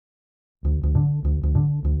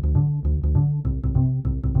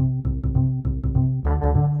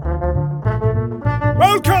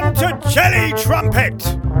Dr. Jelly Trumpet.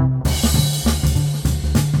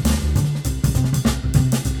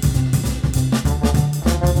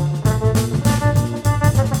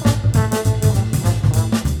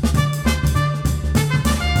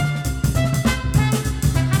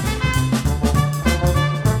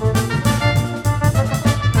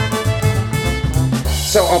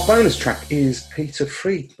 So our bonus track is Peter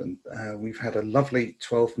Friedman. We've had a lovely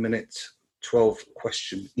 12-minute,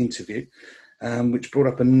 12-question interview, which brought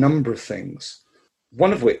up a number of things.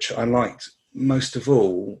 One of which I liked most of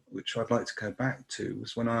all, which I'd like to go back to,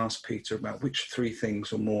 was when I asked Peter about which three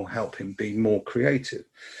things will more help him be more creative.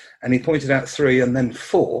 And he pointed out three and then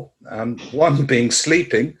four. One being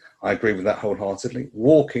sleeping, I agree with that wholeheartedly.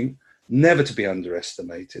 Walking, never to be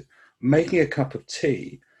underestimated. Making a cup of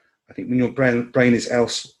tea. I think when your brain is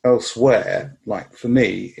elsewhere, like for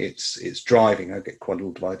me, it's driving. I get quite a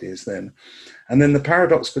lot of ideas then. And then the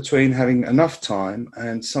paradox between having enough time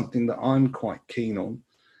and something that I'm quite keen on,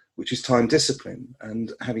 which is time discipline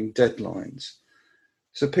and having deadlines.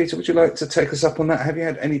 So Peter, would you like to take us up on that? Have you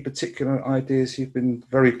had any particular ideas you've been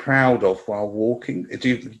very proud of while walking?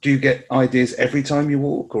 Do you get ideas every time you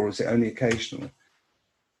walk, or is it only occasionally?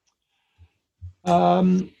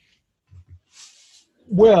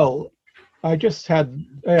 Well, I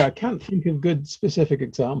can't think of good specific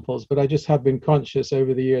examples, but I just have been conscious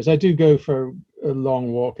over the years. I do go for a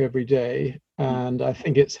long walk every day, and I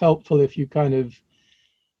think it's helpful if you kind of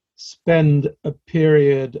spend a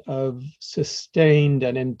period of sustained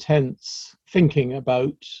and intense thinking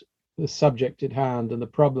about the subject at hand and the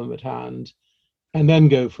problem at hand, and then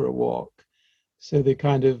go for a walk. So the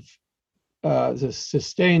kind of the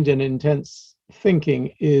sustained and intense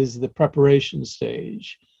thinking is the preparation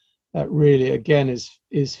stage that really again is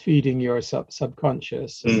feeding your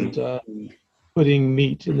subconscious and putting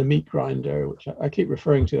meat in the meat grinder, which I keep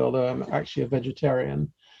referring to, although I'm actually a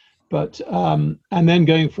vegetarian. But and then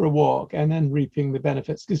going for a walk and then reaping the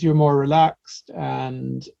benefits because you're more relaxed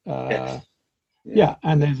and and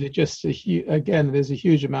there's just there's a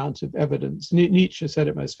huge amount of evidence. Nietzsche said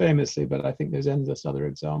it most famously, but I think there's endless other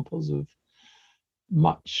examples of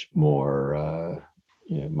much more,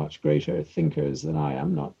 much greater thinkers than I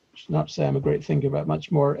am. Not to say I'm a great thinker, but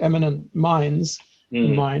much more eminent minds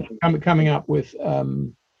in mind coming up with,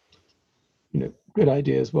 good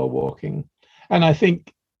ideas while walking. And I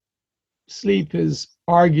think sleep is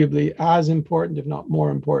arguably as important, if not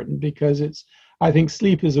more important, because I think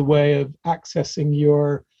sleep is a way of accessing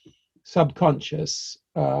your subconscious.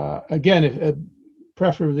 Preferably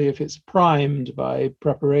if it's primed by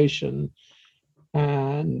preparation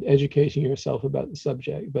and educating yourself about the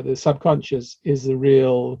subject, but the subconscious is the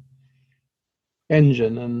real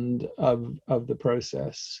engine and of the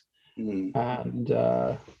process. And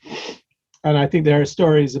I think there are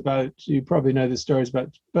stories about, you probably know the stories about,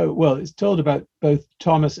 it's told about both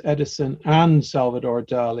Thomas Edison and Salvador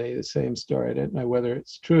Dali, the same story. I don't know whether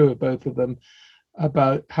it's true of both of them,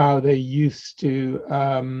 about how they used to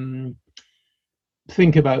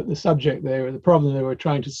think about the subject the problem they were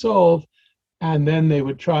trying to solve. And then they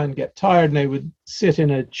would try and get tired and they would sit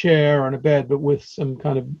in a chair or in a bed, but with some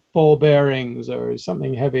kind of ball bearings or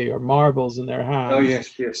something heavy or marbles in their hands. Oh,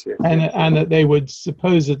 yes. And that they would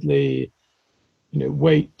supposedly,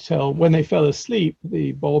 wait till when they fell asleep,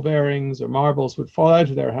 the ball bearings or marbles would fall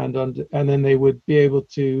out of their hand and then they would be able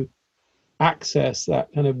to access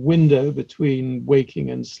that kind of window between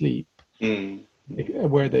waking and sleep,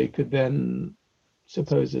 where they could then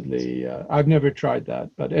supposedly I've never tried that,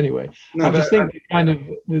 but anyway, I just think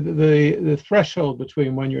the threshold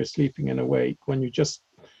between when you're sleeping and awake, when you're just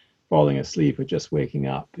falling asleep or just waking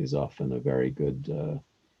up, is often a very good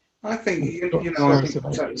I think I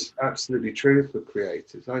think that's absolutely true for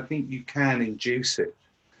creators. I think you can induce it.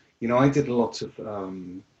 I did a lot of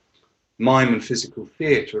mime and physical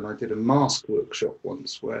theatre, and I did a mask workshop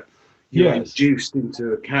once where you're induced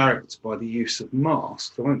into a character by the use of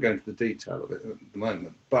masks. I won't go into the detail of it at the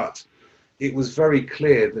moment, but it was very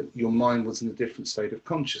clear that your mind was in a different state of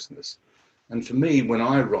consciousness. And for me, when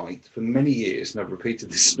I write, for many years, and I've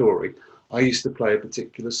repeated this story, I used to play a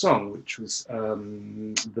particular song, which was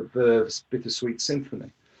the Verve's Bittersweet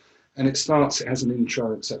Symphony. And it has an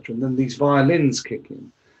intro, etc. And then these violins kick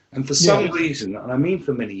in. And for some reason, and I mean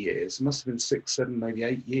for many years, it must have been 6, 7, maybe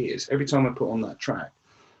 8 years, every time I put on that track,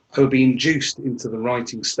 I would be induced into the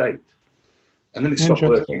writing state. And then it stopped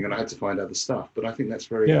working and I had to find other stuff. But I think that's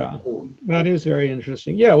very important. That is very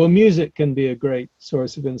interesting. Yeah, well, music can be a great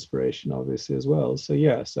source of inspiration, obviously, as well. So,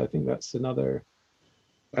 yes, I think that's another...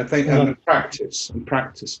 I think, and practice,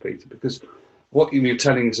 Peter, because what you were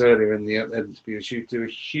telling us earlier in the interview is you do a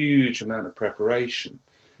huge amount of preparation.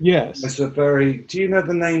 Yes. It's a very. Do you know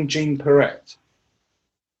the name Jean Perret?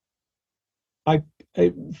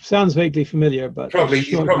 It sounds vaguely familiar, but You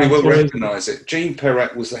short probably will answer is recognise it. Jean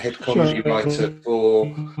Perret was the head comedy short. writer for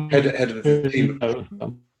head of the team.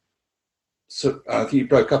 No. So I think you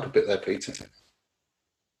broke up a bit there, Peter.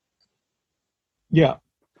 Yeah.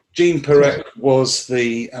 Jean Perret was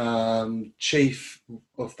the chief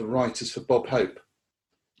of the writers for Bob Hope.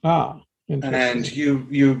 Ah, interesting. And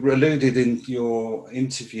you alluded in your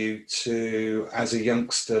interview to, as a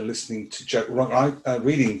youngster, listening to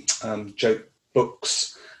reading joke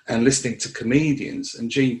books and listening to comedians. And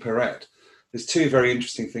Jean Perret, there's two very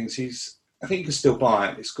interesting things. I think you can still buy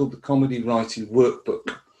it. It's called the Comedy Writing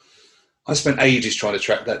Workbook. I spent ages trying to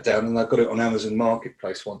track that down, and I got it on Amazon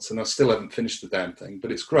Marketplace once, and I still haven't finished the damn thing, but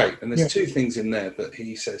it's great. And there's two things in there that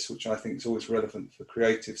he says, which I think is always relevant for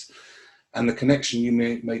creatives, and the connection you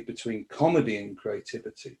make between comedy and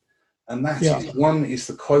creativity. And that is, one is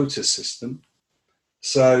the quota system.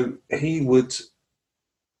 So he would,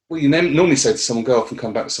 you normally say to someone, go off and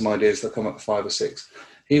come back with some ideas, they'll come up with 5 or 6.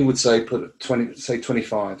 He would say, put 20, say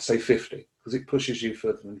 25, say 50, because it pushes you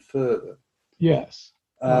further and further. Yes.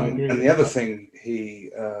 And the other thing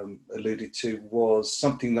he alluded to was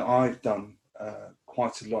something that I've done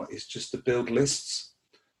quite a lot, is just to build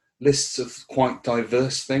lists of quite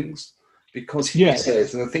diverse things, because he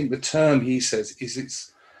says, and I think the term he says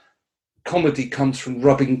is comedy comes from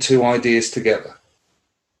rubbing two ideas together.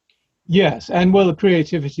 Yes, and well,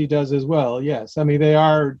 creativity does as well. Yes, I mean they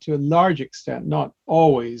are to a large extent, not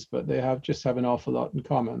always, but they just have an awful lot in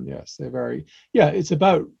common. Yes, they're very. Yeah, it's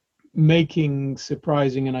about making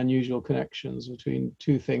surprising and unusual connections between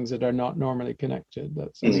two things that are not normally connected.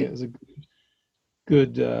 That's I think is a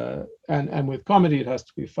good and with comedy it has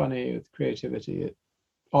to be funny. With creativity it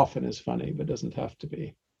often is funny but doesn't have to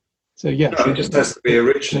be. So yes, no, it just has to be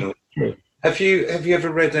original. True. Have you ever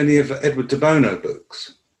read any of Edward de Bono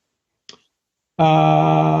books?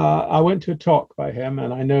 I went to a talk by him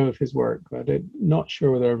and I know of his work, but I'm not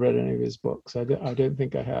sure whether I've read any of his books. I don't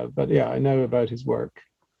think I have, but yeah, I know about his work.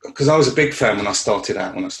 Because I was a big fan when I started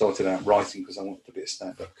out writing, because I wanted to be a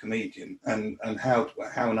stand-up comedian, and how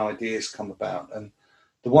an ideas come about. And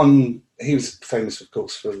the one, he was famous, of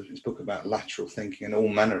course, for his book about lateral thinking and all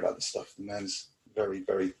manner of other stuff. The man's very,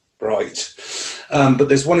 very bright. But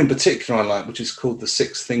there's one in particular I like, which is called The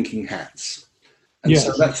Six Thinking Hats. And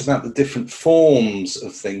so that's about the different forms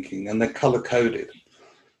of thinking, and they're color-coded.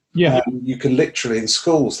 Yeah, you can literally, in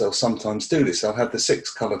schools, they'll sometimes do this. They'll have the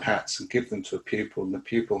 6 coloured hats and give them to a pupil, and the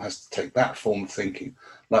pupil has to take that form of thinking.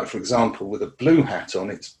 Like, for example, with a blue hat on,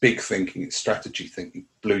 it's big thinking, it's strategy thinking,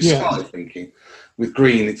 blue sky thinking. With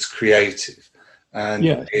green, it's creative. And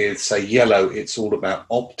with, say, yellow, it's all about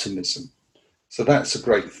optimism. So that's a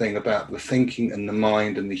great thing about the thinking and the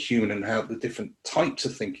mind and the human, and how the different types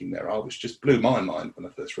of thinking there are, which just blew my mind when I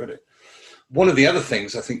first read it. One of the other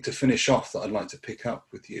things, I think, to finish off that I'd like to pick up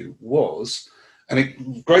with you was, and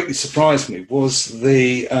it greatly surprised me, was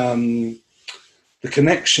the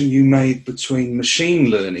connection you made between machine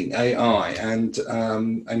learning, AI,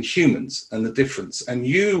 and humans, and the difference. And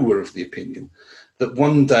you were of the opinion that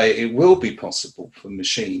one day it will be possible for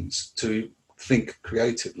machines to think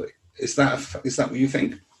creatively. Is that what you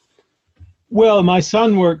think? Well, my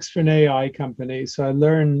son works for an AI company, so I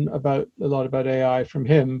learn a lot about AI from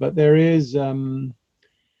him. But there is, not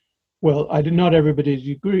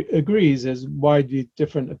everybody agrees. There's widely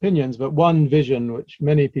different opinions, but one vision, which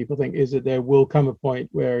many people think, is that there will come a point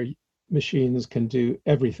where machines can do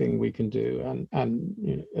everything we can do,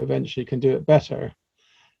 and eventually can do it better.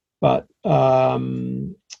 But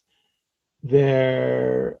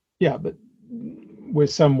we're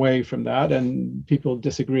some way from that, and people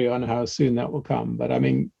disagree on how soon that will come. But I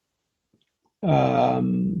mean,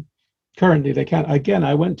 currently they can't. Again,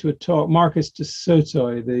 I went to a talk, Marcus de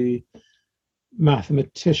Soto, the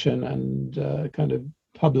mathematician and kind of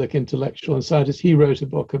public intellectual and scientist, he wrote a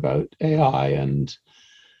book about AI and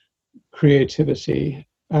creativity.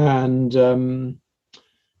 And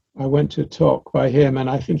I went to a talk by him, and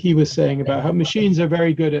I think he was saying about how machines are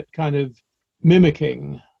very good at kind of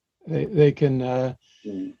mimicking. They can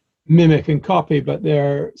mimic and copy, but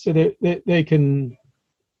they can,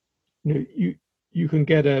 you can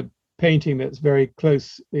get a painting that's very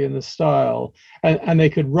closely in the style, and they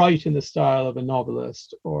could write in the style of a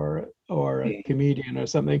novelist or a comedian or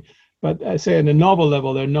something. But I say in a novel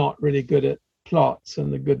level, they're not really good at plots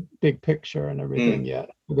and the good big picture and everything yet.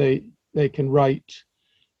 They can write,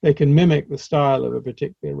 they can mimic the style of a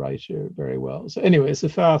particular writer very well. So anyway, it's a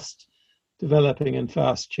fast developing and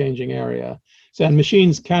fast changing area. So, and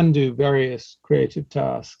machines can do various creative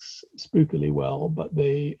tasks spookily well, but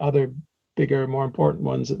the other bigger, more important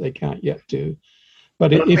ones that they can't yet do.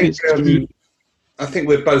 But But if it's true, I think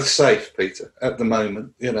we're both safe, Peter, at the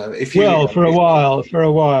moment. You know, if you well, for a while,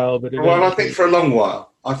 but well, I think eventually, for a long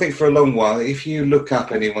while. I think for a long while, if you look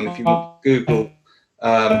up anyone, if you Google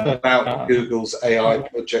about Google's AI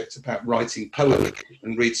project about writing poetry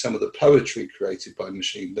and read some of the poetry created by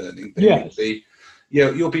machine learning, then yes.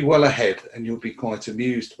 you'll be well ahead, and you'll be quite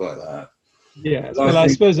amused by that. Yes, well, I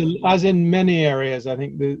suppose as in many areas, I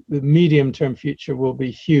think the medium-term future will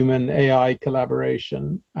be human AI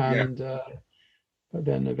collaboration, and but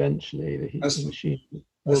then eventually the machine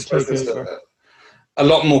will take over. A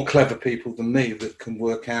lot more clever people than me that can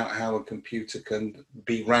work out how a computer can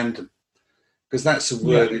be random, because that's a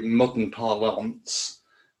word in modern parlance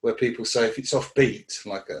where people say if it's offbeat,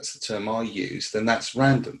 like that's the term I use, then that's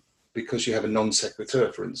random. Because you have a non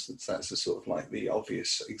sequitur, for instance, that's a sort of like the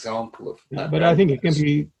obvious example of that. But I think it can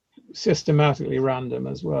be systematically random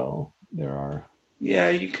as well. There are.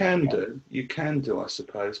 Yeah, you can do, I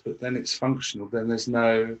suppose, but then it's functional. Then there's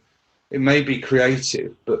no, it may be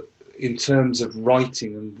creative, but in terms of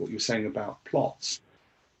writing and what you're saying about plots,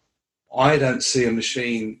 I don't see a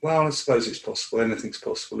machine, well, I suppose it's possible, anything's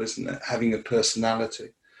possible, isn't it? Having a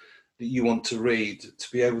personality that you want to read,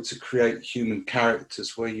 to be able to create human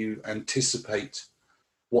characters where you anticipate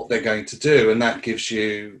what they're going to do, and that gives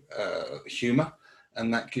you humour,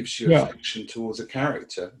 and that gives you affection towards a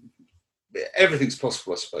character. Everything's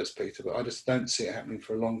possible, I suppose, Peter, but I just don't see it happening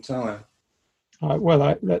for a long time.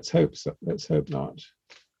 Well, let's hope so. Let's hope not.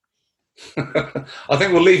 I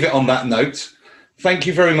think we'll leave it on that note. Thank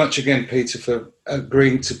you very much again, Peter, for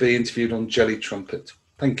agreeing to be interviewed on Jelly Trumpet.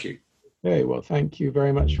 Thank you. Okay, well, thank you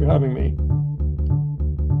very much for having me.